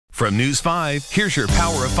From News 5, here's your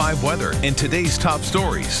Power of 5 weather and today's top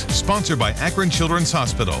stories. Sponsored by Akron Children's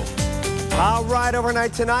Hospital. All right,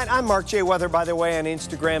 overnight tonight, I'm Mark J. Weather, by the way, on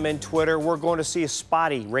Instagram and Twitter. We're going to see a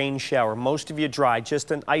spotty rain shower. Most of you dry,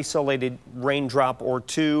 just an isolated raindrop or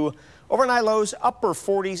two. Overnight lows, upper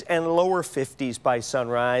 40s and lower 50s by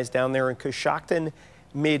sunrise. Down there in Coshocton,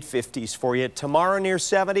 mid 50s for you. Tomorrow near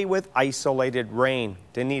 70 with isolated rain.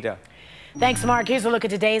 Danita. Thanks, Mark. Here's a look at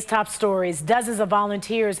today's top stories. Dozens of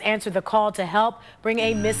volunteers answered the call to help bring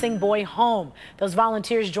a missing boy home. Those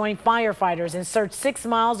volunteers joined firefighters and searched 6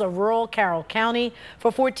 miles of rural Carroll County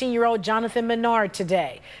for 14-year-old Jonathan Menard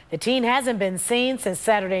today. The teen hasn't been seen since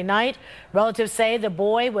Saturday night. Relatives say the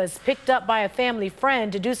boy was picked up by a family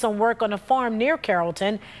friend to do some work on a farm near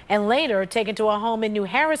Carrollton and later taken to a home in New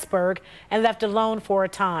Harrisburg and left alone for a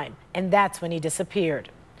time. And that's when he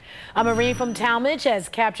disappeared. A Marine from Talmadge has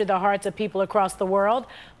captured the hearts of people across the world.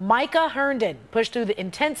 Micah Herndon pushed through the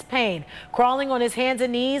intense pain, crawling on his hands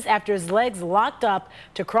and knees after his legs locked up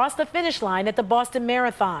to cross the finish line at the Boston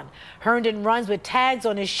Marathon. Herndon runs with tags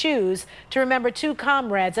on his shoes to remember 2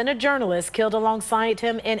 comrades and a journalist killed alongside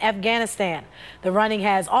him in Afghanistan. The running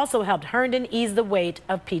has also helped Herndon ease the weight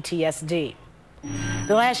of PTSD.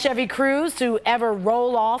 The last Chevy Cruze to ever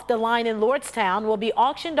roll off the line in Lordstown will be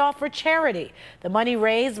auctioned off for charity. The money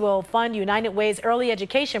raised will fund United Way's early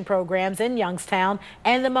education programs in Youngstown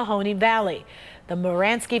and the Mahoney Valley. The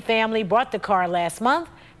Moransky family bought the car last month,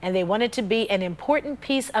 and they want it to be an important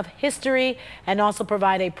piece of history and also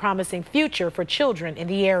provide a promising future for children in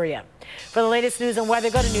the area. For the latest news and weather,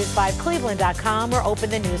 go to news5cleveland.com or open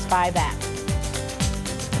the News 5 app.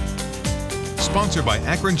 Sponsored by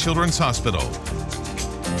Akron Children's Hospital.